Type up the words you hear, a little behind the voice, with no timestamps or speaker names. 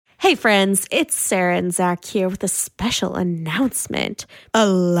Hey friends, it's Sarah and Zach here with a special announcement. A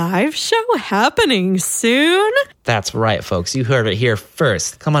live show happening soon? That's right, folks. You heard it here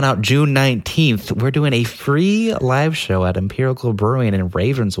first. Coming out June 19th, we're doing a free live show at Empirical Brewing in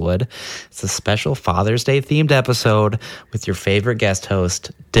Ravenswood. It's a special Father's Day themed episode with your favorite guest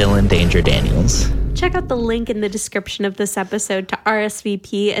host, Dylan Danger Daniels. Check out the link in the description of this episode to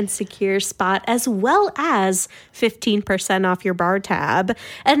RSVP and secure a spot, as well as 15% off your bar tab.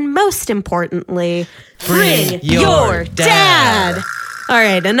 And most importantly, bring your dad! All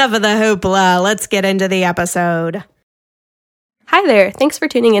right, enough of the hoopla. Let's get into the episode. Hi there, thanks for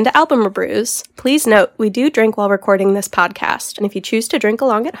tuning into Album Brews. Please note, we do drink while recording this podcast, and if you choose to drink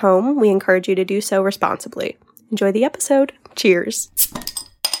along at home, we encourage you to do so responsibly. Enjoy the episode. Cheers.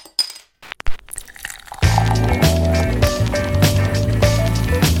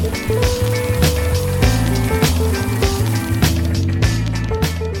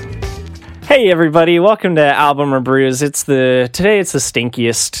 Hey everybody, welcome to Album or Brews. Today it's the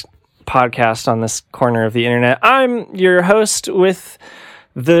stinkiest podcast on this corner of the internet. I'm your host with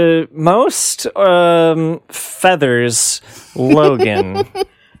the most feathers, Logan.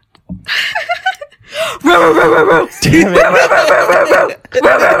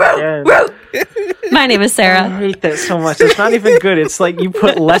 My name is Sarah. I hate that so much. It's not even good. It's like you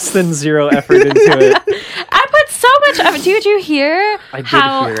put less than zero effort into it. I put so much effort. Did you hear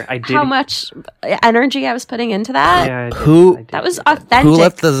how much energy I was putting into that? Yeah, That was authentic. Who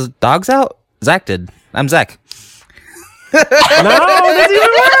let the dogs out? Zach did. I'm Zach. No, that's even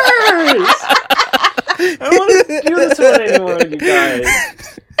worse! I don't want to do this one anymore, you guys.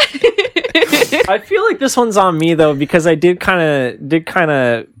 I feel like this one's on me though, because I did kind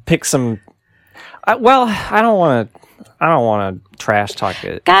of pick some. I don't want to trash talk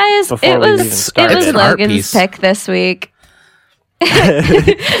it, guys. It was Logan's pick this week.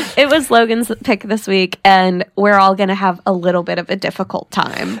 It was Logan's pick this week, and we're all gonna have a little bit of a difficult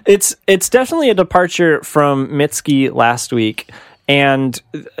time. It's definitely a departure from Mitski last week. And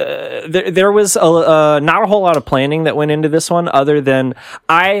there was not a whole lot of planning that went into this one, other than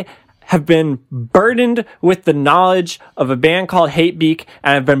I have been burdened with the knowledge of a band called Hatebeak,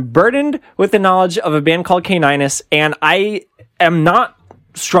 and I've been burdened with the knowledge of a band called Caninus, and I am not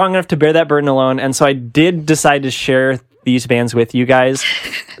strong enough to bear that burden alone, and so I did decide to share these bands with you guys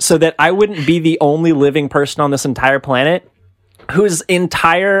so that I wouldn't be the only living person on this entire planet whose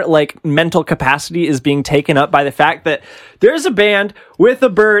entire mental capacity is being taken up by the fact that there's a band with a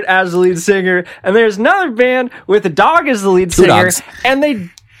bird as the lead singer, and there's another band with a dog as the lead singer, dogs. and they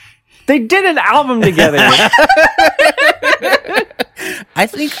did an album together. I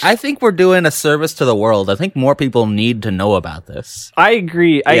think we're doing a service to the world. I think more people need to know about this. I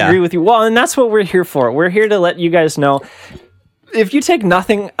agree. I agree with you. Well, and that's what we're here for. We're here to let you guys know. If you take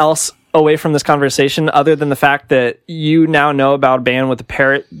nothing else away from this conversation other than the fact that you now know about a band with a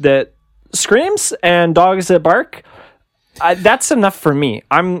parrot that screams and dogs that bark, that's enough for me.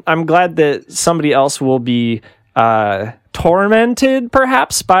 I'm glad that somebody else will be tormented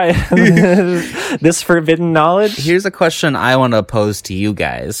perhaps by this forbidden knowledge. Here's a question I want to pose to you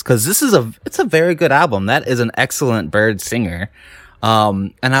guys, because it's a very good album. That is an excellent bird singer.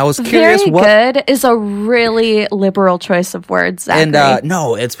 And I was curious. Very good is a really liberal choice of words, Zachary. And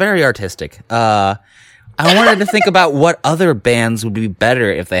no, it's very artistic. I wanted to think about what other bands would be better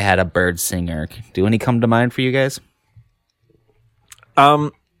if they had a bird singer. Do any come to mind for you guys?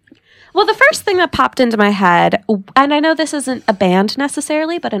 Well, the first thing that popped into my head, and I know this isn't a band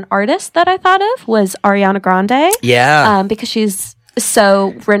necessarily, but an artist that I thought of was Ariana Grande. Yeah. Because she's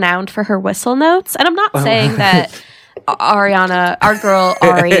so renowned for her whistle notes. And I'm not saying that Ariana, our girl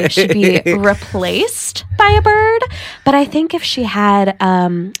Ari, should be replaced by a bird, but I think if she had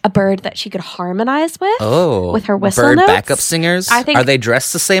a bird that she could harmonize with her whistle bird notes, backup singers, are they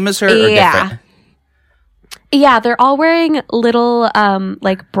dressed the same as her or different? Yeah, they're all wearing little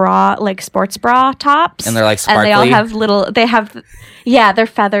sports bra tops, and they're sparkly. And they all have their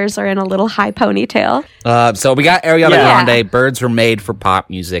feathers are in a little high ponytail. So we got Ariana Grande. Birds were made for pop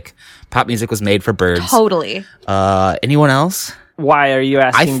music. Pop music was made for birds. Totally. Anyone else? Why are you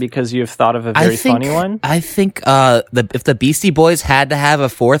asking? Because you've thought of a very funny one? I think if the Beastie Boys had to have a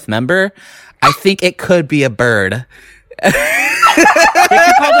fourth member, I think it could be a bird.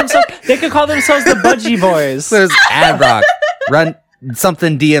 They could call themselves the Budgie Boys. There's Ad Rock, Run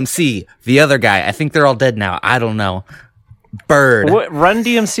something DMC, the other guy. I think they're all dead now. I don't know. Bird. Run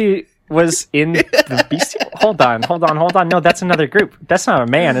DMC was in the Beastie. Hold on. No, that's another group. That's not a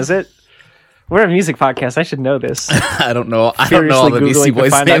man, is it? We're a music podcast. I should know this. I don't know. I don't know all the Beastie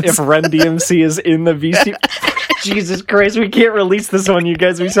Boys names. If Run DMC is in the Beastie. Jesus Christ, we can't release this one, you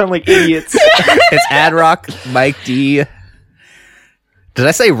guys. We sound like idiots. It's Adrock, Mike D. Did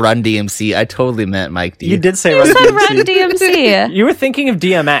I say Run DMC? I totally meant Mike D. You did say You Run said DMC. Run DMC. You were thinking of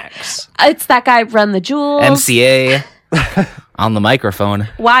DMX. It's that guy, Run the Jewels. MCA on the microphone.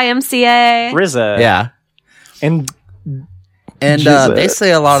 YMCA. RZA. Yeah. And And Jesus. they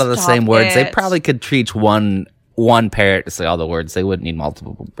say a lot of the Stop same words. They it. probably could teach one parrot to say all the words. They wouldn't need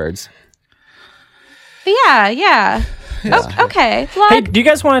multiple birds. Yeah. Oh, okay. Log. hey, do you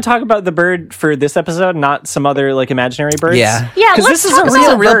guys want to talk about the bird for this episode, not some other like imaginary birds? Yeah. Yeah, 'Cause let's this is talk a about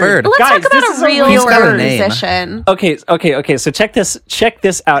real a real bird. Let's Guys, talk this about is a real He's got a bird name. musician. Okay. So check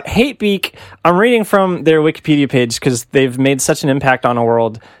this out. Hatebeak. I'm reading from their Wikipedia page because they've made such an impact on a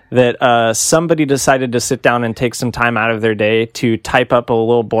world that somebody decided to sit down and take some time out of their day to type up a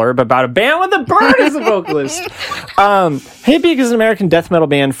little blurb about a band with a bird as a vocalist. Hatebeak is an American death metal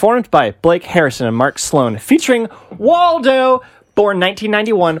band formed by Blake Harrison and Mark Sloan, featuring Waldo. Born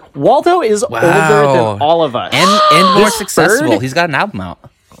 1991. Waldo is older than all of us. And more This successful. bird- He's got an album out.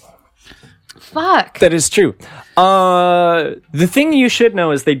 Fuck. That is true. The thing you should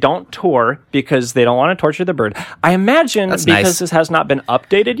know is they don't tour because they don't want to torture the bird. I imagine That's because nice. this has not been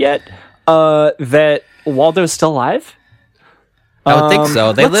updated yet, that Waldo's still alive. I would think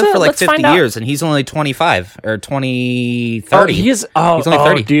so. They let's, lived for like let's 50 find out. years, and he's only 25 or 30. He's He's only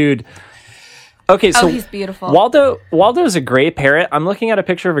 30. dude. Okay, so he's beautiful. Waldo is a gray parrot. I'm looking at a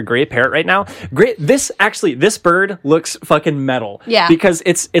picture of a gray parrot right now. This bird looks fucking metal. Yeah. Because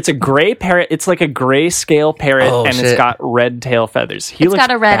it's a gray parrot. It's like a gray scale parrot, Oh, and it's shit. got red tail feathers. He It's looks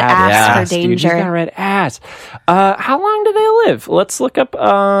got a red badass, ass for dude. He's danger. got a red ass. How long do they live? Let's look up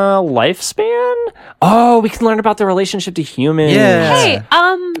lifespan. Oh, we can learn about their relationship to humans. Yeah. Hey,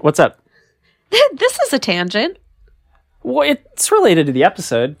 What's up? this is a tangent. Well, it's related to the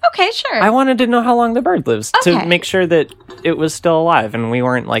episode. Okay, sure. I wanted to know how long the bird lives to Okay. make sure that it was still alive and we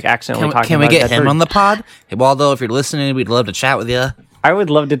weren't like accidentally talking Can we about get that him bird. on the pod? Hey, Waldo, if you're listening, we'd love to chat with you. I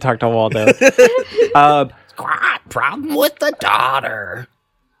would love to talk to Waldo. Problem with the daughter.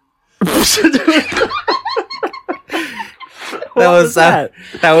 was that?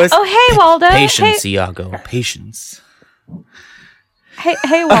 That was oh, hey, Waldo. patience, Iago. Patience.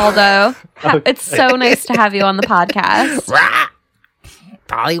 Hey, Waldo. It's so nice to have you on the podcast.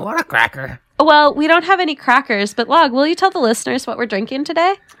 Probably want a cracker. Well, we don't have any crackers, but Log, will you tell the listeners what we're drinking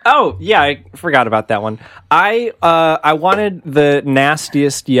today? Oh, yeah, I forgot about that one. I wanted the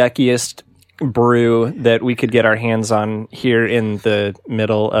nastiest, yuckiest brew that we could get our hands on here in the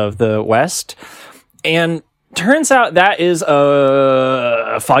middle of the West. And turns out that is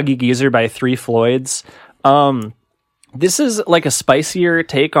a Foggy Geezer by Three Floyds. This is like a spicier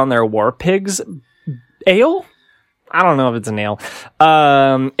take on their Warpigs ale. I don't know if it's an ale.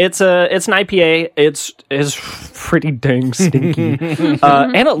 It's an IPA. It's pretty dang stinky,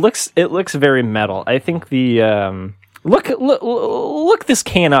 and it looks very metal. I think the look this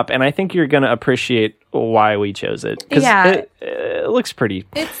can up, and I think you're gonna appreciate why we chose it. 'Cause Yeah. it looks pretty.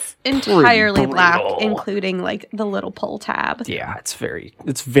 It's entirely black, brutal. including like the little pull tab. Yeah, it's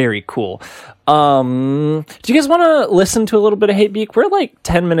very cool. Do you guys want to listen to a little bit of Hatebeak? We're like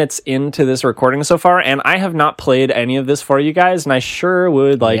 10 minutes into this recording so far, and I have not played any of this for you guys, and I sure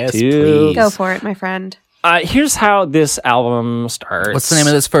would like Yes, to. please. Go for it, my friend. Here's how this album starts. What's the name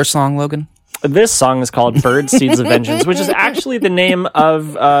of this first song, Logan? This song is called Bird Seeds of Vengeance, which is actually the name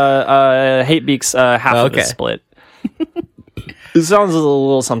of Hatebeak's half of the Okay. split. It sounds a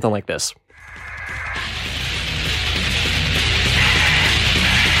little something like this.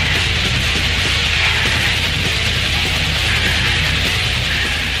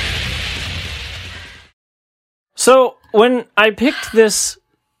 So when I picked this,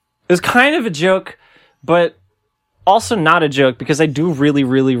 it was kind of a joke, but also not a joke because I do really,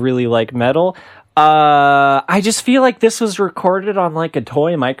 really, really like metal. I just feel like this was recorded on like a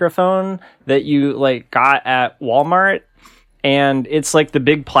toy microphone that you like got at Walmart, and it's like the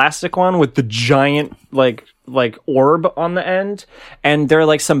big plastic one with the giant like orb on the end, and there are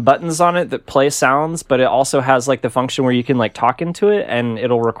like some buttons on it that play sounds, but it also has like the function where you can like talk into it and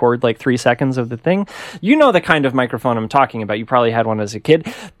it'll record like 3 seconds of the thing. You know the kind of microphone I'm talking about. You probably had one as a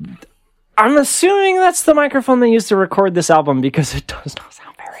kid. I'm assuming that's the microphone they used to record this album because it does not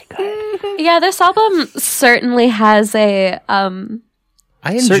sound very good. Yeah, this album certainly has a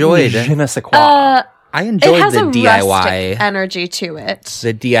I enjoyed Je ne sais quoi. I it enjoyed has the a DIY rustic energy to it.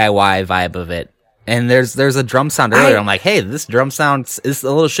 the DIY vibe of it. And there's a drum sound earlier. I'm like, hey, this drum sound is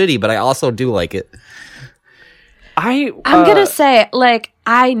a little shitty, but I also do like it. I'm gonna say, like,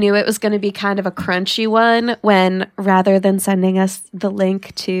 I knew it was gonna be kind of a crunchy one when, rather than sending us the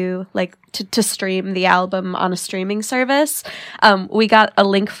link to to stream the album on a streaming service, we got a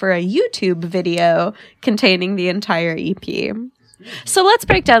link for a YouTube video containing the entire EP. So let's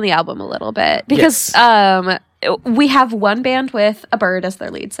break down the album a little bit, because we have one band with a bird as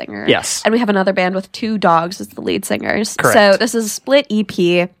their lead singer. Yes. And we have another band with 2 dogs as the lead singers. Correct. So this is a split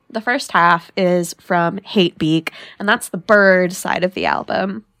EP. The first half is from Hatebeak, and that's the bird side of the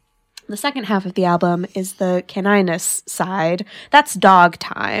album. The second half of the album is the Caninus side. That's dog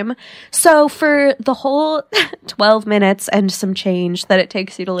time. So for the whole 12 minutes and some change that it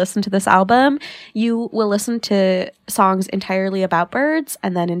takes you to listen to this album, you will listen to songs entirely about birds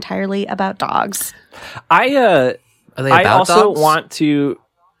and then entirely about dogs. Are they I about also dogs? want to...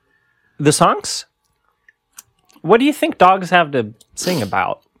 The songs? What do you think dogs have to sing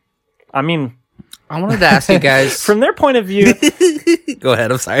about? I mean... I wanted to ask you guys... From their point of view... Go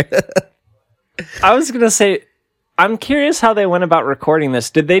ahead, I'm sorry. I was going to say, I'm curious how they went about recording this.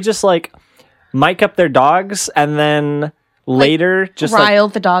 Did they just, like, mic up their dogs and then later just, rile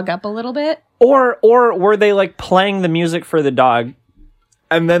the dog up a little bit? Or were they, like, playing the music for the dog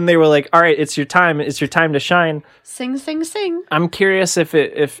and then they were like, all right, it's your time to shine. Sing, sing, sing. I'm curious if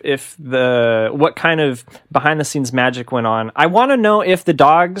what kind of behind-the-scenes magic went on. I want to know if the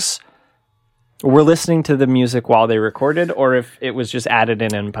dogs... were listening to the music while they recorded, or if it was just added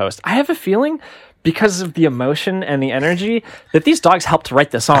in post. I have a feeling, because of the emotion and the energy, that these dogs helped write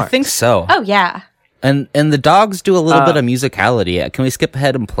the song. I think so. Oh, yeah. And the dogs do a little bit of musicality. Can we skip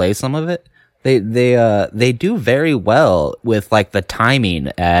ahead and play some of it? They do very well with like the timing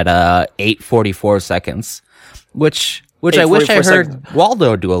at 8:44 seconds, which I wish I heard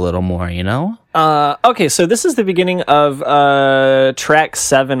Waldo do a little more, you know? Okay, so this is the beginning of track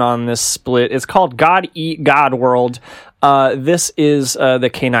 7 on this split. It's called God Eat God World. This is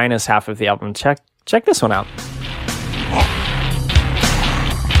the Caninus half of the album. Check this one out.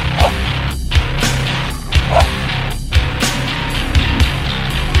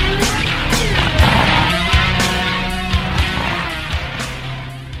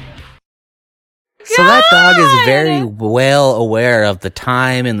 So that dog is very well aware of the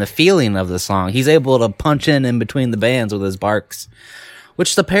time and the feeling of the song. He's able to punch in between the bands with his barks,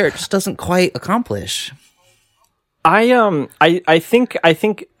 which the parrot just doesn't quite accomplish. I think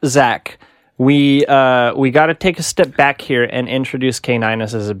Zach, we got to take a step back here and introduce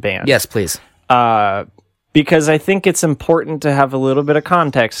Caninus as a band. Yes, please. Because I think it's important to have a little bit of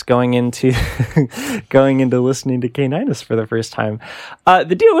context going into listening to Caninus for the first time.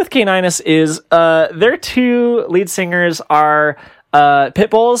 The deal with Caninus is their 2 lead singers are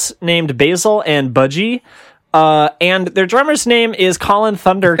pit bulls named Basil and Budgie, and their drummer's name is Colin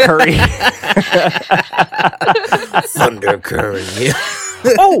Thunder Curry. Thunder Curry.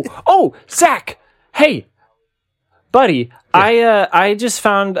 oh, Zach, hey, buddy. Yeah. I just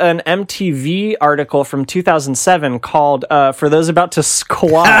found an MTV article from 2007 called "For Those About to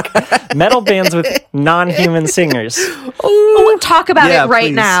Squawk: Metal Bands with Non-Human Singers." Oh, talk about it right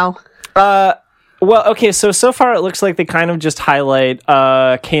please. now. Well, okay, so far it looks like they kind of just highlight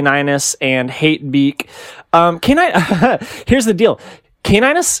Caninus and Hatebeak. Here's the deal: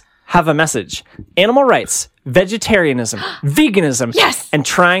 Caninus have a message: animal rights, vegetarianism, veganism, yes, and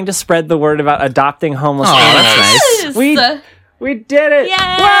trying to spread the word about adopting homeless Oh, animals. that's nice. We did it! Yay!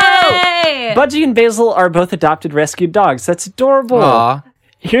 Whoa! Budgie and Basil are both adopted rescued dogs. That's adorable. Aw.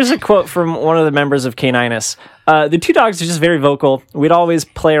 Here's a quote from one of the members of Caninus. The 2 dogs are just very vocal. We'd always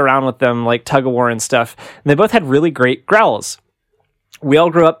play around with them, like tug-of-war and stuff. And they both had really great growls. We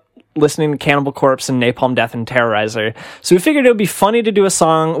all grew up listening to Cannibal Corpse and Napalm Death and Terrorizer. So we figured it would be funny to do a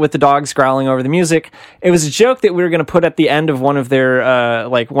song with the dogs growling over the music. It was a joke that we were going to put at the end of one of their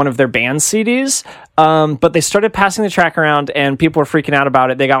band CDs. But they started passing the track around and people were freaking out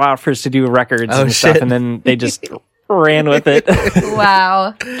about it. They got offers to do records and stuff, and then they just ran with it.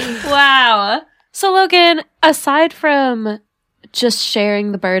 Wow. So Logan, aside from just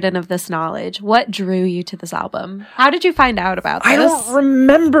sharing the burden of this knowledge, what drew you to this album? How did you find out about this? I don't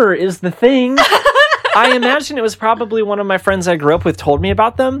remember is the thing. I imagine it was probably one of my friends I grew up with told me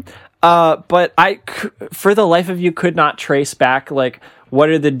about them. But for the life of you, could not trace back, like, what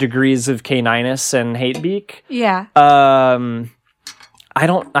are the degrees of Caninus and Hatebeak? Yeah. I'm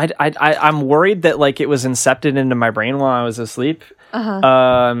worried that, like, it was incepted into my brain while I was asleep.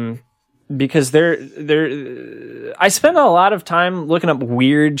 Because I spend a lot of time looking up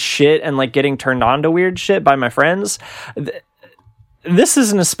weird shit and, like, getting turned on to weird shit by my friends. This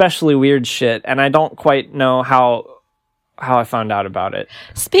is an especially weird shit, and I don't quite know how how I found out about it.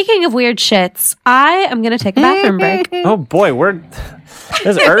 Speaking of weird shits, I am going to take a bathroom break. Oh boy,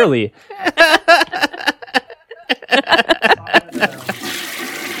 it's early.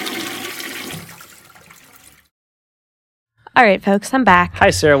 All right, folks, I'm back. Hi,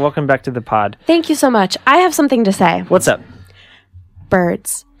 Sarah. Welcome back to the pod. Thank you so much. I have something to say. What's up?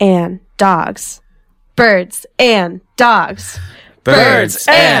 Birds and dogs. Birds and dogs. Birds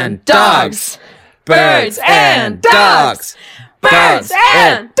and dogs. Birds and dogs. Birds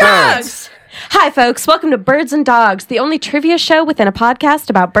and dogs. Hi, folks. Welcome to Birds and Dogs, the only trivia show within a podcast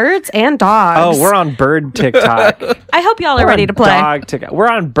about birds and dogs. Oh, we're on bird TikTok. I hope y'all are ready to play. Dog TikTok. We're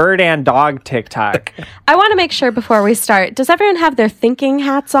on bird and dog TikTok. I want to make sure before we start, does everyone have their thinking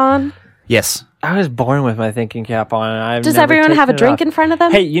hats on? Yes. I was born with my thinking cap on. Does everyone have a drink in front of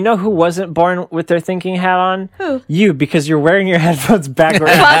them? Hey, you know who wasn't born with their thinking hat on? Who? You, because you're wearing your headphones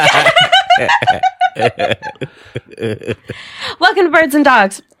backwards. Welcome to Birds and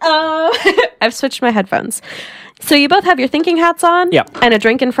Dogs. I've switched my headphones. So you both have your thinking hats on? Yep. And a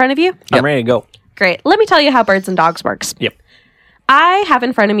drink in front of you? I'm ready to go. Great. Let me tell you how Birds and Dogs works. Yep. I have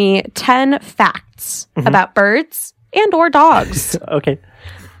in front of me 10 facts about birds and or dogs. Okay.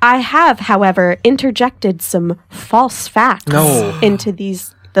 I have, however, interjected some false facts into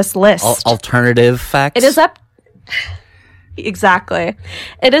this list. Alternative facts. It is up... Exactly.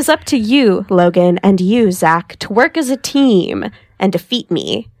 It is up to you, Logan, and you, Zach, to work as a team and defeat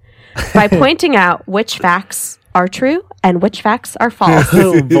me by pointing out which facts are true and which facts are false.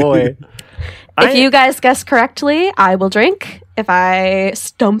 Oh, boy. If you guys guess correctly, I will drink. If I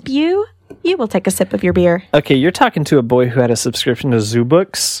stump you, you will take a sip of your beer. Okay, you're talking to a boy who had a subscription to Zoo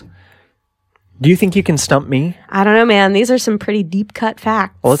Books. Do you think you can stump me? I don't know, man. These are some pretty deep-cut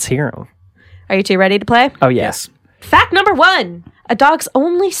facts. Well, let's hear them. Are you two ready to play? Oh, yes. Fact number 1. A dog's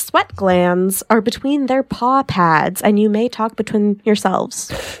only sweat glands are between their paw pads, and you may talk between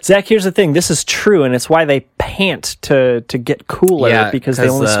yourselves. Zach, here's the thing. This is true, and it's why they pant to get cooler, because they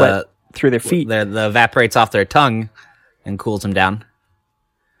only sweat through their feet. The evaporates off their tongue and cools them down.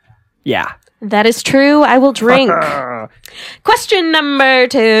 Yeah. That is true. I will drink. Question number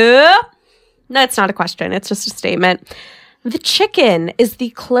 2. That's not a question. It's just a statement. The chicken is the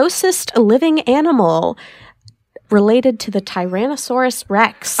closest living animal related to the Tyrannosaurus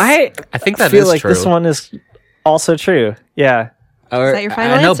Rex. I think that feel is like true. this one is also true. Yeah. Is that your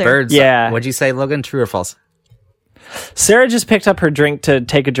final I know answer? birds. Yeah. What'd you say, Logan? True or false? Sarah just picked up her drink to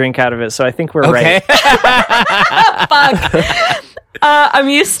take a drink out of it, so I think we're right. Fuck. I'm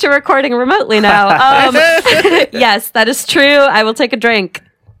used to recording remotely now. Yes, that is true. I will take a drink.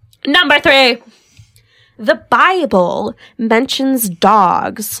 Number 3. The Bible mentions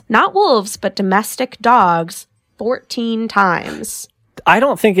dogs, not wolves, but domestic dogs, 14 times. I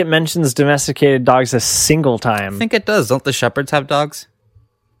don't think it mentions domesticated dogs a single time. I think it does. Don't the shepherds have dogs?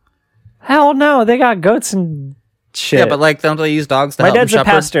 Hell no, they got goats and shit. Yeah, but don't they use dogs to my help them dad's a shepherd?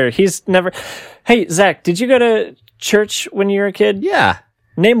 pastor. He's never... Hey, Zach, did you go to church when you were a kid? Yeah.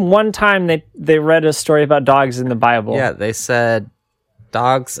 Name one time they read a story about dogs in the Bible. Yeah, they said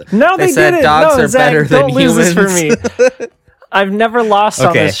dogs. No, they said didn't. dogs No, are Zach, better than don't lose humans. this for me. I've never lost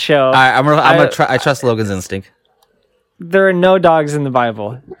on this show. I trust Logan's instinct. There are no dogs in the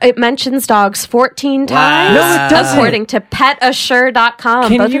Bible. It mentions dogs 14 times. No, it doesn't. According to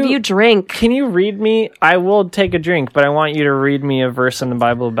petassure.com. Both of you drink. Can you read me? I will take a drink, but I want you to read me a verse in the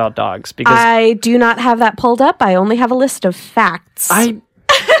Bible about dogs because I do not have that pulled up. I only have a list of facts. I'm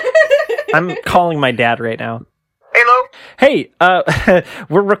calling my dad right now. Hello. Hey,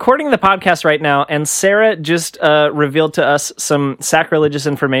 we're recording the podcast right now, and Sarah just revealed to us some sacrilegious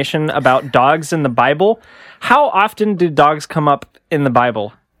information about dogs in the Bible. How often do dogs come up in the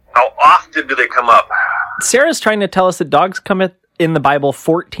Bible? How often do they come up? Sarah's trying to tell us that dogs come in the Bible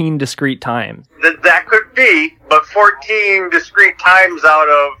 14 discrete times. That could be, but 14 discrete times out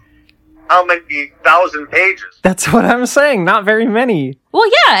of how many thousand pages? That's what I'm saying. Not very many. Well,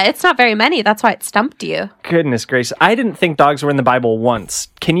 yeah, it's not very many. That's why it stumped you. Goodness gracious. I didn't think dogs were in the Bible once.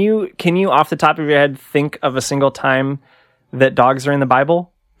 Can you off the top of your head think of a single time that dogs are in the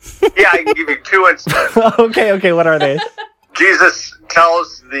Bible? Yeah, I can give you 2 instances. Okay, what are they? Jesus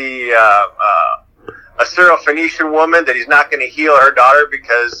tells the a Syrophoenician woman that he's not going to heal her daughter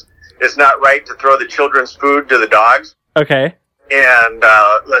because it's not right to throw the children's food to the dogs. Okay. And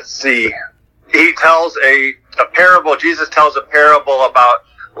let's see. He tells a parable. Jesus tells a parable about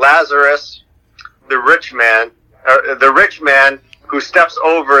Lazarus, the rich man who steps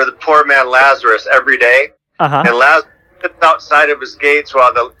over the poor man Lazarus every day. Uh-huh. And Lazarus sits outside of his gates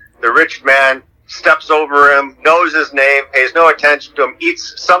while the rich man steps over him, knows his name, pays no attention to him,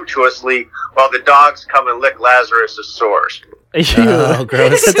 eats sumptuously while the dogs come and lick Lazarus' sores. Oh,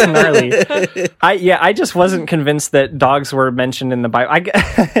 gross. It's gnarly. I just wasn't convinced that dogs were mentioned in the Bible.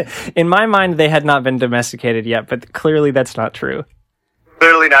 In my mind, they had not been domesticated yet, but clearly that's not true.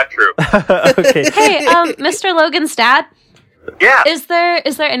 Clearly not true. Okay. Hey, Mr. Logan's dad, Yeah. is there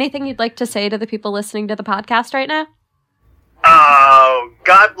anything you'd like to say to the people listening to the podcast right now?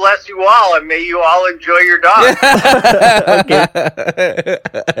 God bless you all, and may you all enjoy your dog.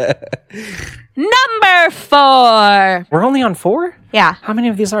 Number 4. We're only on 4? Yeah. How many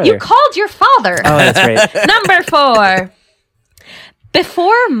of these are You there? called your father. Oh, that's right. Number 4.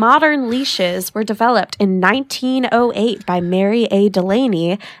 Before modern leashes were developed in 1908 by Mary A.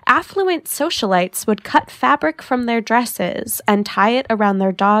 Delaney, affluent socialites would cut fabric from their dresses and tie it around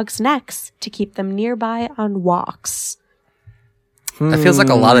their dogs' necks to keep them nearby on walks. That feels like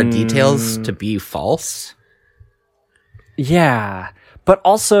a lot of details to be false. Yeah. But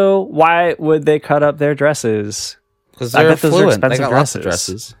also, why would they cut up their dresses? Because I they're bet those are affluent. They expensive got lots of dresses.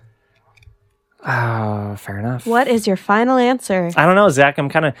 dresses. Oh, fair enough. What is your final answer? I don't know, Zach. I'm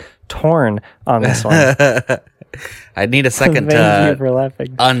kind of torn on this one. I need a second Thank you to for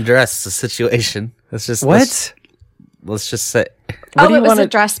laughing. undress the situation. Let's just What? Let's just say What do it you was wanna- a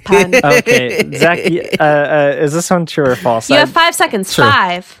dress pun. Okay, Zach, is this one true or false? You have 5 seconds. True.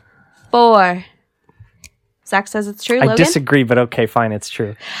 5, 4. Zach says it's true. I Logan? disagree, but okay, fine, it's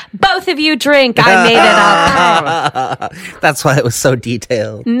true. Both of you drink. I made it up. that's why it was so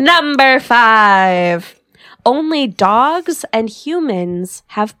detailed. Number 5. Only dogs and humans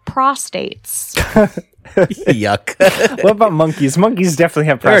have prostates. Yuck. What about monkeys? Monkeys definitely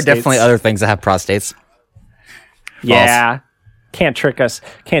have prostates. There are definitely other things that have prostates. Yeah. Can't trick us.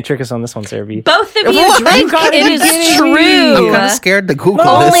 Can't trick us on this one, Sarah B. Both of you drink. gotta It be is kidding I'm true. kind of scared to Google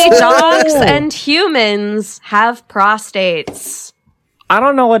Only this. dogs and humans have prostates. I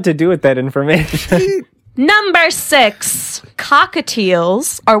don't know what to do with that information. Number 6.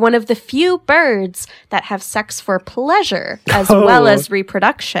 Cockatiels are one of the few birds that have sex for pleasure as well as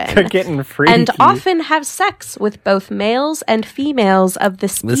reproduction. They're getting freaky. And often have sex with both males and females of the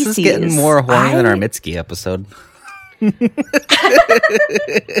species. This is getting more horny than our Mitski episode.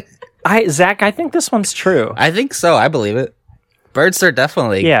 Zach, I think this one's true. I think so. I believe it. Birds are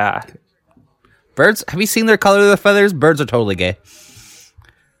definitely. Yeah. Birds. Have you seen their color of the feathers? Birds are totally gay.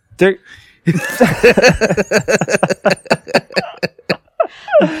 They're,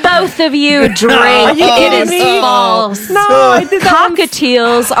 Both of you drink. It is false. no, I did that.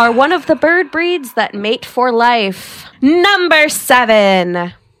 Cockatiels are one of the bird breeds that mate for life. Number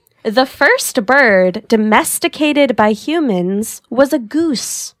 7. The first bird domesticated by humans was a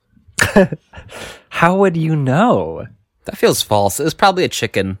goose. How would you know? That feels false. It was probably a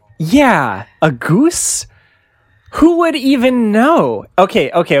chicken. Yeah, a goose? Who would even know? Okay.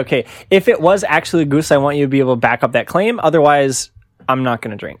 If it was actually a goose, I want you to be able to back up that claim. Otherwise, I'm not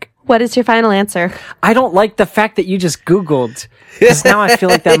going to drink. What is your final answer? I don't like the fact that you just Googled, because now I feel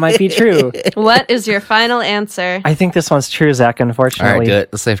like that might be true. What is your final ansor? I think this one's true, Zach, All unfortunately. right, do it.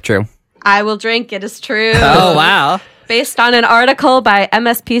 Let's say if true. I will drink. It is true. Oh, wow. Based on an article by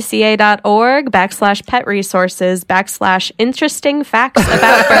mspca.org/pet resources/interesting facts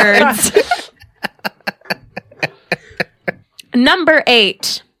about birds. Number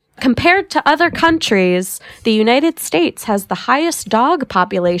 8. Compared to other countries, the United States has the highest dog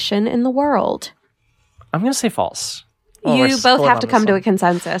population in the world. I'm going to say false. Well, we're You both split have on to this come to one. a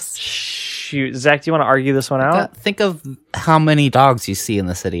consensus. Shoot. Zach, do you want to argue this one out? Think of how many dogs you see in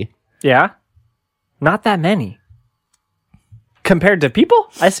the city. Yeah? Not that many. Compared to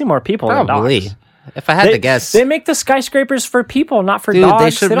people? I see more people Probably. than dogs. If I had to guess. They make the skyscrapers for people, not for Dude, dogs. they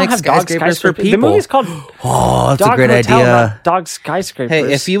should don't make have dog skyscrapers for The people. movie's called Oh, that's Dog a great Hotel, idea. not Dog Skyscrapers.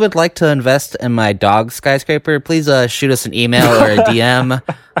 Hey, if you would like to invest in my dog skyscraper, please shoot us an email or a DM.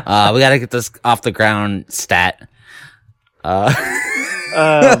 We got to get this off the ground stat.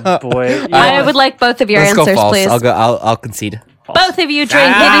 Oh, boy. I would like both of your Let's answers, go false. please. I'll concede. Both of you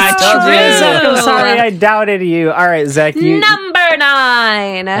drink. I It told you. is Zach, true. I'm sorry I doubted you. All right, Zach, you... Number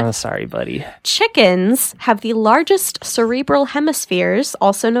 9. I'm sorry, buddy. Chickens have the largest cerebral hemispheres,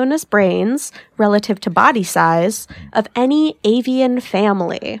 also known as brains, relative to body size, of any avian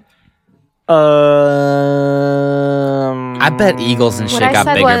family. I bet eagles and shit I got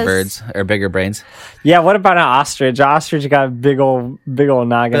said bigger was- birds or bigger brains. Yeah, what about an ostrich? Ostrich got big old noggin Big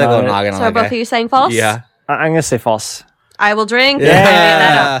on old it. noggin So on are that both guy. of you saying false? Yeah. I'm going to say false. I will drink. I made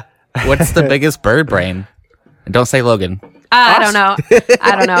that up. What's the biggest bird brain? And don't say Logan. I don't know.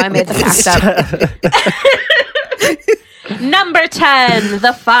 I made the fact up. Number 10,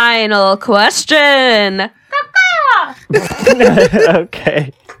 the final question.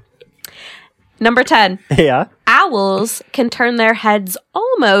 Okay. Number 10. Yeah. Owls can turn their heads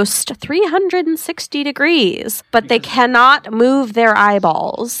almost 360 degrees, but they cannot move their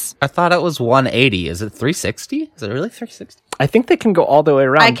eyeballs. I thought it was 180. Is it 360? Is it really 360? I think they can go all the way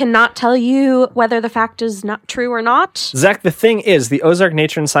around. I cannot tell you whether the fact is not true or not. Zach, the thing is, the Ozark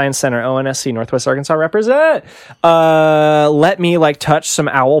Nature and Science Center, ONSC, Northwest Arkansas represent, let me touch some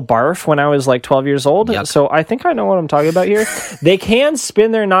owl barf when I was 12 years old. Yuck. So I think I know what I'm talking about here. They can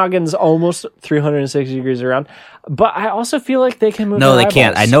spin their noggins almost 360 degrees around, but I also feel like they can move No, their they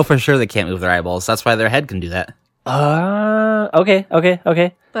can't. I eyeballs. know for sure they can't move their eyeballs. That's why their head can do that. Okay.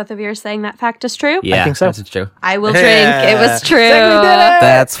 Both of you are saying that fact is true? Yeah, think so. That's true. I will drink. It was true.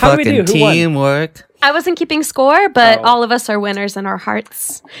 That's How'd we do? fucking Who won? teamwork. I wasn't keeping score, but Oh. all of us are winners in our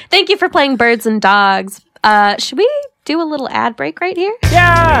hearts. Thank you for playing Birds and Dogs. Should we do a little ad break right here?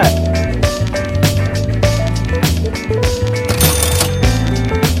 Yeah!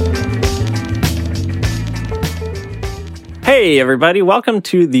 Hey, everybody. Welcome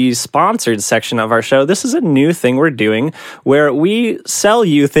to the sponsored section of our show. This is a new thing we're doing where we sell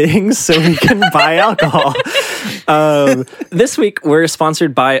you things so we can buy alcohol. This week, we're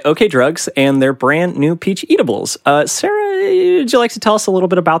sponsored by OK Drugs and their brand new peach eatables. Sarah, would you like to tell us a little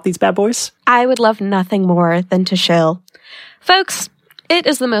bit about these bad boys? I would love nothing more than to chill. Folks, it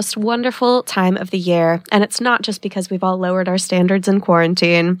is the most wonderful time of the year, and it's not just because we've all lowered our standards in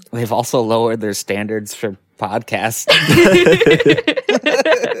quarantine. They've also lowered their standards for podcasts.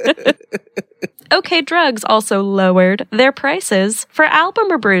 OK Drugs also lowered their prices for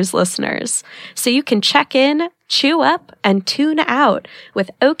Album or Brews listeners, so you can check in, chew up, and tune out with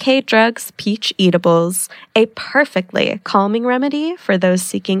OK Drugs Peach Eatables, a perfectly calming remedy for those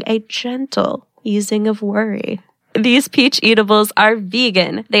seeking a gentle easing of worry. These peach eatables are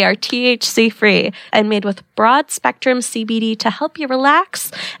vegan, they are THC-free, and made with broad-spectrum CBD to help you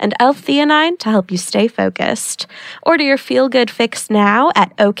relax and L-theanine to help you stay focused. Order your feel-good fix now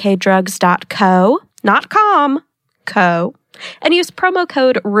at okdrugs.co, not com, co, and use promo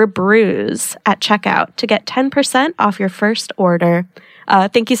code REBREWS at checkout to get 10% off your first order.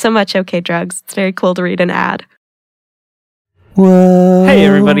 Thank you so much, OK Drugs. It's very cool to read an ad. Whoa. Hey,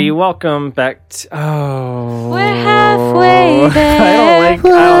 everybody. Welcome back to... Oh. We're halfway there. I don't like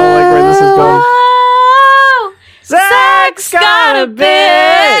where this is going. Whoa! Zach's got a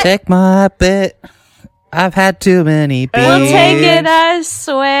bit. Take my bit. I've had too many beers. We'll take it, I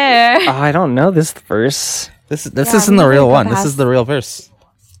swear. Oh, I don't know this verse. This isn't the we real might one. go This past- is the real verse.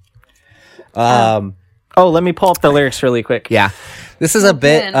 Oh, let me pull up the lyrics really quick. Yeah. This is a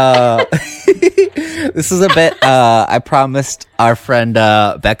bit I promised our friend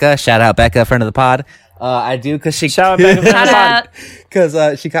Becca, shout out Becca, friend of the pod. I do because she Shout out Becca, friend of the Shout pod. out.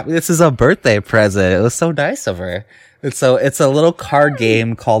 because she got me. This is a birthday present. It was so nice of her. And so it's a little card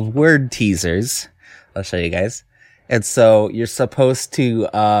game called Word Teasers. I'll show you guys. And so you're supposed to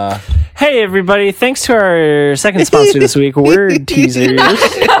Hey, everybody. Thanks to our second sponsor this week, Word Teasers.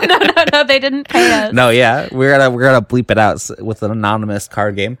 No, they didn't pay us. no, yeah, we're gonna bleep it out with an anonymous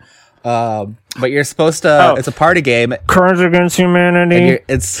card game. But you're supposed to. Oh. It's a party game. Cards Against And Humanity.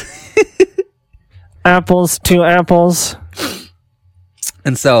 it's Apples to apples.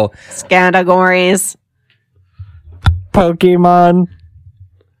 and so Categories. Pokemon.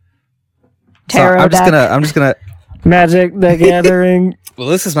 Tarot I'm deck. just gonna. Magic the Gathering. Well,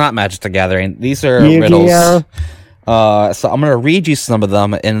 this is not Magic the Gathering. These are Yu-Gi-Oh. riddles. So I'm gonna read you some of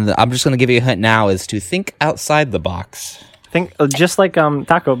them, and I'm just gonna give you a hint now: is to think outside the box. Think just like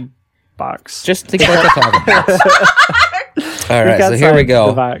Taco Box. Just think like a taco box. All right, so here we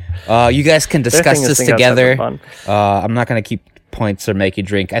go. You guys can discuss thing is this think outside together. the I'm not gonna keep points or make you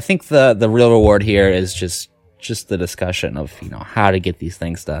drink. I think the real reward here is just the discussion of how to get these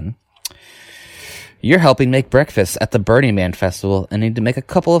things done. You're helping make breakfast at the Burning Man Festival and need to make a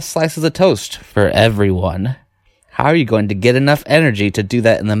couple of slices of toast for everyone. How are you going to get enough energy to do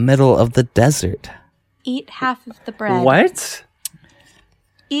that in the middle of the desert? Eat half of the bread. What?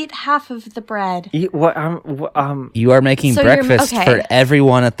 Eat half of the bread. Eat what? You are making So you're- breakfast okay. for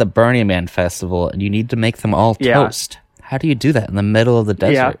everyone at the Burning Man Festival, and you need to make them all Yeah. toast. How do you do that in the middle of the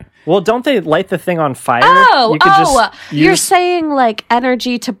desert? Yeah. Well, don't they light the thing on fire? Oh, You could just you're use- saying like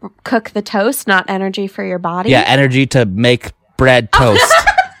energy to cook the toast, not energy for your body? Yeah, energy to make bread toast.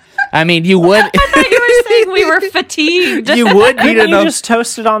 I mean, you would. I thought you were saying we were fatigued. You would need Didn't you enough. just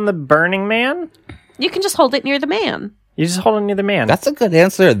toast it on the Burning Man? You can just hold it near the man. You just hold it near the man. That's a good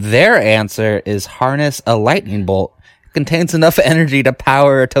answer. Their answer is harness a lightning bolt, contains enough energy to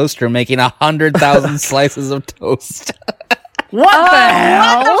power a toaster making 100,000 slices of toast. What the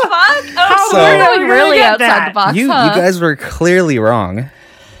hell? What the fuck? Oh, So- we're going really get outside that. the box, You huh? guys were clearly wrong.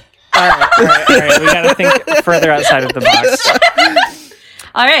 All right. We got to think further outside of the box.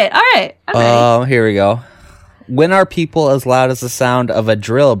 All right. I'm ready. Here we go. When are people as loud as the sound of a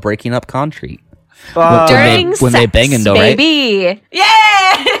drill breaking up concrete? During when they sex, banging though, right? baby.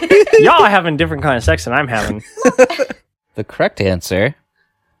 Yeah! Y'all having different kind of sex than I'm having. The correct answer,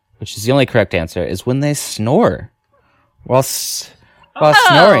 which is the only correct answer, is when they snore. While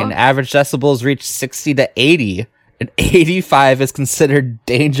snoring, average decibels reach 60 to 80, and 85 is considered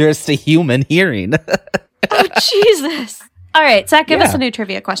dangerous to human hearing. Oh, Jesus. All right, Zach, give us Yeah. a new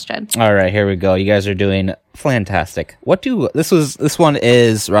trivia question. All right, here we go. You guys are doing fantastic. This one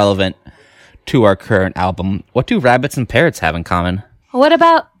is relevant to our current album. What do rabbits and parrots have in common? What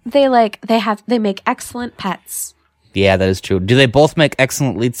about they make excellent pets? Yeah, that is true. Do they both make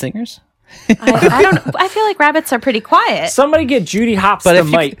excellent lead singers? I don't know. I feel like rabbits are pretty quiet. Somebody get Judy Hopps But the if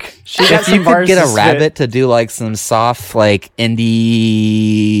you mic. She got If some you could bars get to a spit. rabbit to do like some soft, like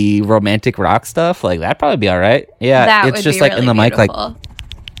indie romantic rock stuff, like that'd probably be all right. Yeah, That it's would just be like really in the mic, like beautiful.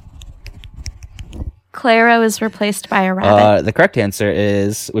 Claro is replaced by a rabbit. the correct answer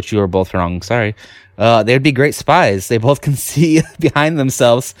is, which you were both wrong. Sorry. They'd be great spies. They both can see behind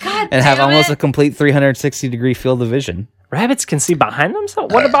themselves and have damn almost it. a complete 360-degree field of vision. Rabbits can see behind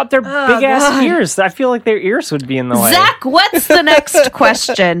themselves? What about their big-ass ears? I feel like their ears would be in the way. Zach, what's the next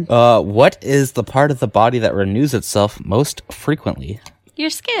question? What is the part of the body that renews itself most frequently? Your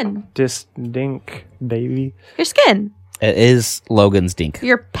skin. Dink, baby. Your skin. It is Logan's dink.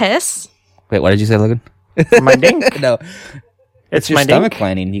 Your piss. Wait, what did you say, Logan? My dink? No, It's your my stomach dink?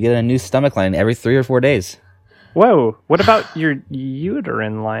 lining. You get a new stomach lining every 3 or 4 days. Whoa. What about your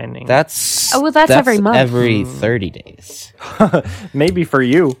uterine lining? That's that's every month. Every 30 days. Maybe for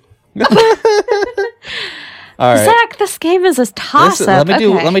you. All right. Zach, this game is a toss-up.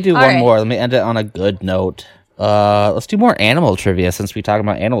 Let me do All one right. more. Let me end it on a good note. Let's do more animal trivia since we talk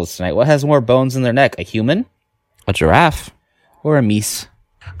about animals tonight. What has more bones in their neck? A human, a giraffe, or a meese?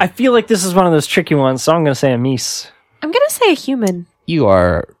 I feel like this is one of those tricky ones, so I'm going to say a meese. I'm going to say a human. You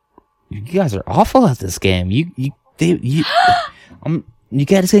guys are awful at this game. You guys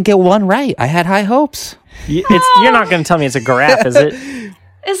can get one right. I had high hopes. You're not going to tell me it's a giraffe, is it?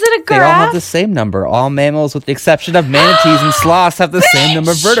 Is it a They all have giraffe? the same number. All mammals, with the exception of manatees and sloths, have the same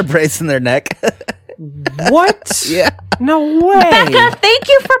number of vertebrae in their neck. What? Yeah. No way. Becca, thank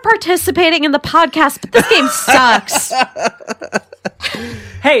you for participating in the podcast, but this game sucks.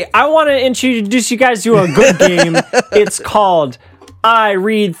 Hey, I want to introduce you guys to a good game. It's called I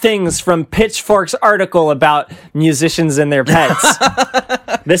Read Things from Pitchfork's article about musicians and their pets.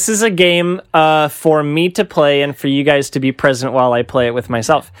 This is a game for me to play and for you guys to be present while I play it with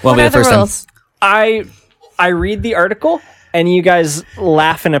myself. Won't be What the are the first time. rules? I read the article and you guys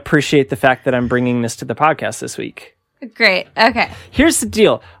laugh and appreciate the fact that I'm bringing this to the podcast this week. Great. Okay. Here's the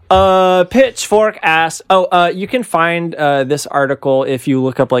deal. Pitchfork asks, you can find this article if you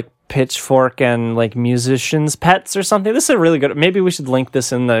look up like Pitchfork and like musicians' pets or something. This is a really good. Maybe we should link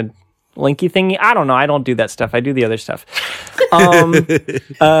this in the linky thingy. I don't know. I don't do that stuff. I do the other stuff.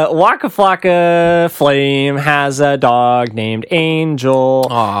 Waka Flocka Flame has a dog named Angel.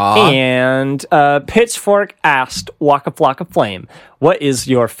 Aww. And Pitchfork asked Waka Flocka Flame, what is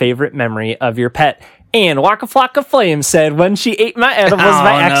your favorite memory of your pet? And Waka Flocka Flame said, when she ate my edibles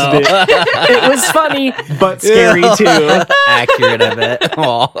by no. accident. It was funny, but scary too. Accurate, I bet.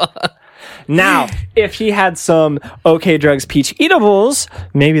 Aw. Now, if he had some OK Drugs peach eatables,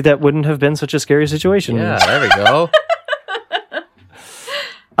 maybe that wouldn't have been such a scary situation. Yeah, there we go.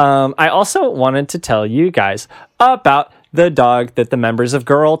 I also wanted to tell you guys about the dog that the members of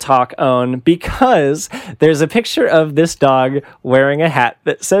Girl Talk own, because there's a picture of this dog wearing a hat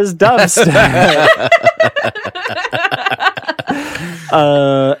that says Dubstep.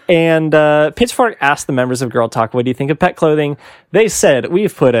 And Pitchfork asked the members of Girl Talk, what do you think of pet clothing? They said,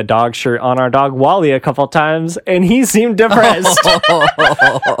 we've put a dog shirt on our dog Wally a couple times, and he seemed depressed.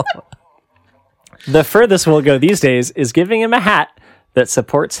 The furthest we'll go these days is giving him a hat that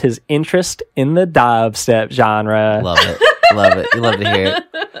supports his interest in the dubstep genre. Love it. Love it. You love to hear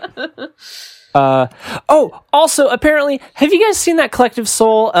it. Also, apparently, have you guys seen that Collective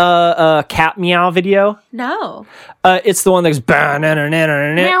Soul cat meow video? No. It's the one that's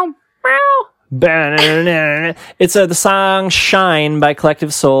meow. It's the song Shine by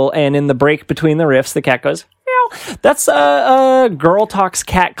Collective Soul, and in the break between the riffs, the cat goes meow. That's Girl Talk's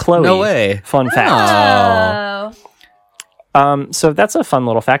cat Chloe. No way. Fun fact. Oh. So that's a fun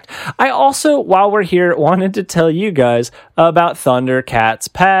little fact. I also, while we're here, wanted to tell you guys about Thundercat's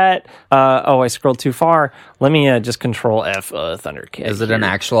pet. I scrolled too far. Let me just control F Thundercat. Is it an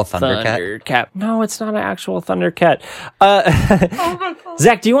actual Thundercat? Thundercat. No, it's not an actual Thundercat.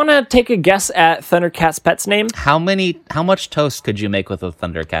 Zach, do you want to take a guess at Thundercat's pet's name? How much toast could you make with a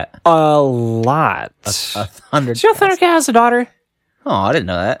Thundercat? A lot. A Thundercat. Do you know Thundercat has a daughter? Oh, I didn't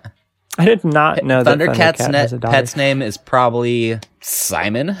know that. I did not know that Thundercat's Thundercat has a daughter. pet's name is probably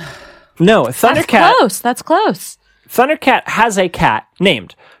Simon. No, Thundercat. That's close. Thundercat has a cat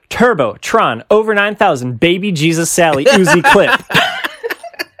named Turbo Tron over 9,000 Baby Jesus Sally Uzi Clip.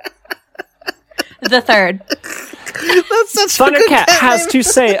 The third. Thundercat has to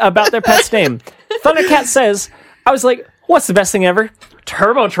say about their pet's name. Thundercat says, I was like, what's the best thing ever?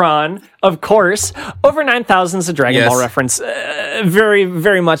 Turbotron, of course. Over 9,000 is a Dragon Ball reference. Very,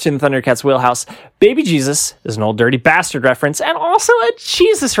 very much in Thundercat's wheelhouse. Baby Jesus is an old dirty bastard reference and also a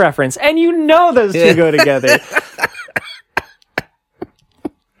Jesus reference. And you know those two go together.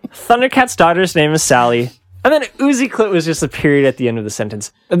 Thundercat's daughter's name is Sally. And then Uzi Clip was just a period at the end of the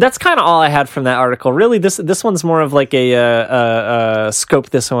sentence. That's kind of all I had from that article. Really, this one's more of like a scope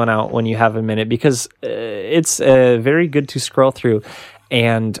this one out when you have a minute, because it's very good to scroll through.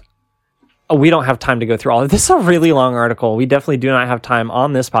 And we don't have time to go through all of this. This is a really long article. We definitely do not have time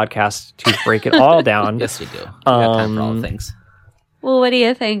on this podcast to break it all down. Yes, we do. We got time for all things. Well, what do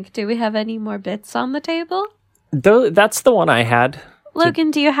you think? Do we have any more bits on the table? That's the one I had.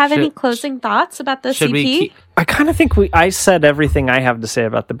 Logan, do you have any closing thoughts about the CP? I kind of think I said everything I have to say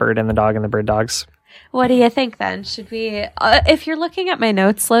about the bird and the dog and the bird dogs. What do you think then? Should we, if you're looking at my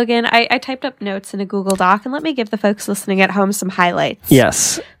notes, Logan, I typed up notes in a Google Doc, and let me give the folks listening at home some highlights.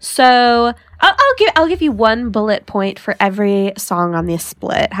 Yes. So I'll give you one bullet point for every song on this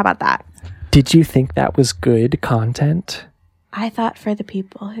split. How about that? Did you think that was good content? I thought for the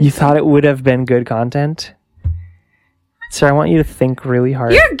people. You thought it would have been good content? Sir, I want you to think really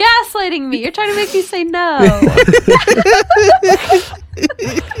hard. You're gaslighting me. You're trying to make me say no.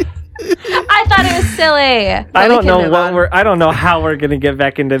 I thought it was silly. I don't know how we're gonna get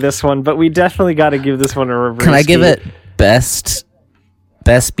back into this one, but we definitely got to give this one a reverse. Can I give it best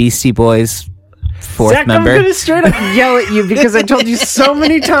Beastie Boys fourth Zach, member? I'm gonna straight up yell at you because I told you so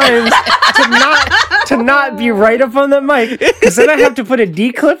many times to not be right up on the mic, because then I have to put a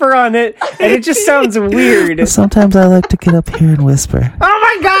D-clipper on it, and it just sounds weird. Sometimes I like to get up here and whisper. Oh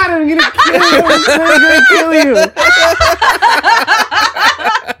my god, I'm gonna kill you! I'm gonna kill you!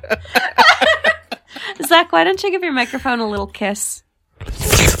 Zach, why don't you give your microphone a little kiss?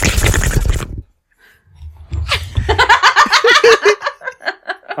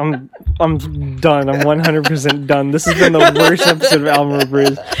 I'm done. I'm 100% done. This has been the worst episode of Album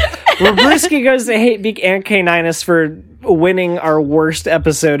Reviews. Robruski goes to Hatebeak and Caninus for winning our worst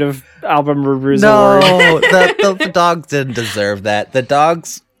episode of Album Reviews Award. No, the dogs didn't deserve that. The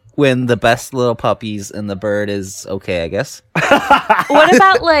dogs win the best little puppies, and the bird is okay, I guess. What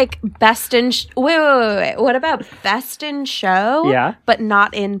about like best in wait. What about best in show? Yeah, but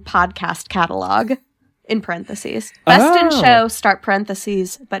not in podcast catalog. In parentheses. Best in show, start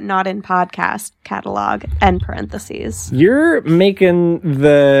parentheses, but not in podcast catalog, end parentheses. You're making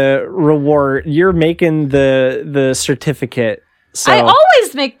the reward. You're making the certificate. So I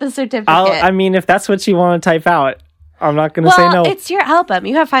always make the certificate. I mean, if that's what you want to type out, I'm not going to say no. It's your album.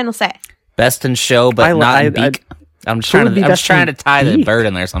 You have final say. Best in show, but not in beak. I'm just trying to tie the bird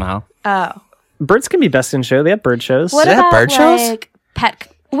in there somehow. Oh. Birds can be best in show. They have bird shows. What Do they about have bird shows? Pet?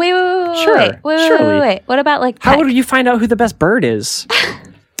 Wait. Surely. Wait. What about like? How would you find out who the best bird is?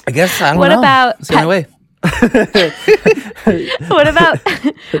 I guess I don't know. What about it's the only way. What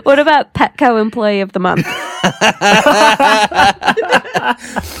about Petco Employee of the Month?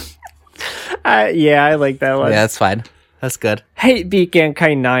 Yeah, I like that one. Yeah, that's fine. That's good. Hatebeak and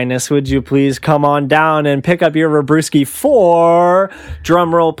Caninus, would you please come on down and pick up your Robruski for,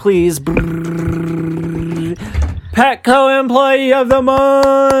 drumroll please, Petco Employee of the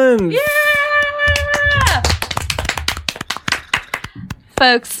Month! Yeah!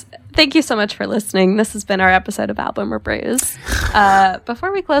 Folks, thank you so much for listening. This has been our episode of Album Reviews.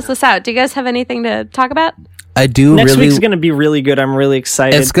 Before we close this out, do you guys have anything to talk about? I do. Next week's going to be really good. I'm really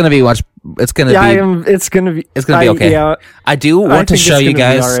excited. It's going to be much. It's going to be. It's going to be okay. Yeah, I do want to show you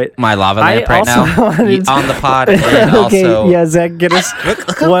guys my lava lamp right now on the pod. And okay, also, yeah, Zach, get us.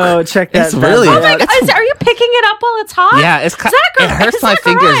 Whoa, check that. It's really. Oh my God, are you picking it up while it's hot? Yeah, it hurts my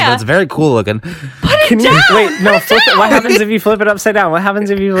fingers, but it's very cool looking. Put it down. Wait, no. What happens if you flip it upside down? What happens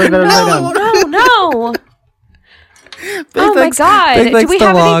if you flip it upside down? No. Oh my god! Do we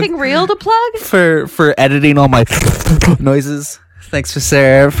have anything real to plug? For editing all my noises. Thanks for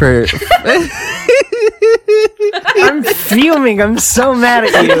Sarah for. I'm fuming. I'm so mad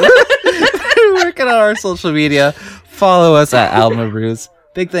at you. Working on our social media. Follow us at Alma Brews.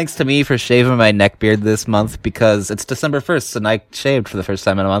 Big thanks to me for shaving my neck beard this month because it's December 1st and I shaved for the first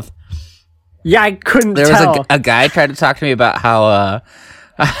time in a month. Yeah, I couldn't There tell. was a guy tried to talk to me about how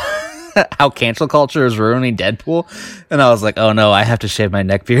how cancel culture is ruining Deadpool, and I was like, oh no, I have to shave my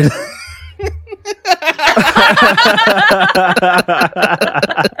neck beard.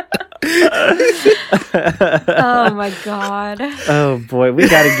 Oh my god. Oh boy, we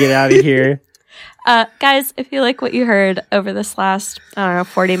gotta get out of here. Guys, if you like what you heard over this last,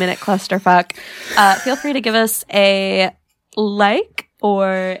 40-minute clusterfuck, feel free to give us a like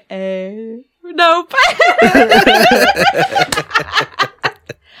or a... Nope.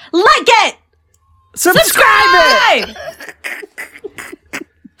 Like it! Subscribe it!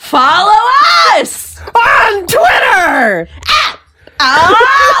 Follow us! On Twitter!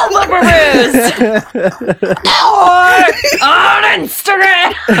 Alma Brews! Or on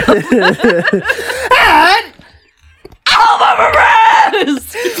Instagram! At Alma Brews!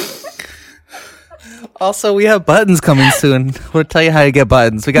 Also, we have buttons coming soon. We'll tell you how to get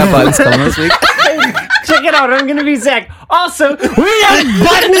buttons. We got buttons coming this week. Check it out, I'm gonna be Zach. Also, we have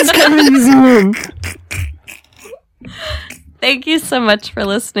buttons coming soon! Thank you so much for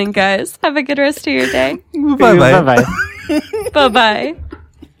listening, guys. Have a good rest of your day. Bye-bye. Bye-bye. Bye-bye.